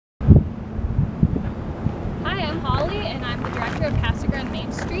Holly, and I'm the director of Casa, Grande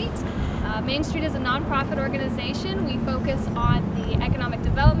Main Street. Main Street is a nonprofit organization. We focus on the economic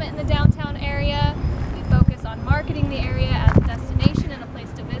development in the downtown area. We focus on marketing the area as a destination and a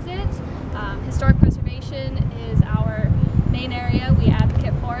place to visit. Historic preservation is our main area. We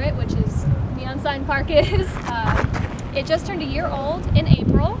advocate for it, which is the unsigned park is. It just turned a year old in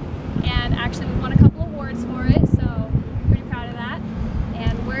April, and actually we won a couple awards for it, so pretty proud of that.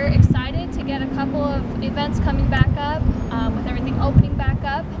 And we're excited to get a couple of events coming back up, with everything opening back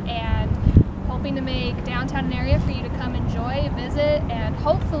up, and hoping to make downtown an area for you to come enjoy, visit, and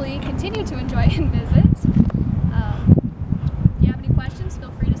hopefully continue to enjoy and visit.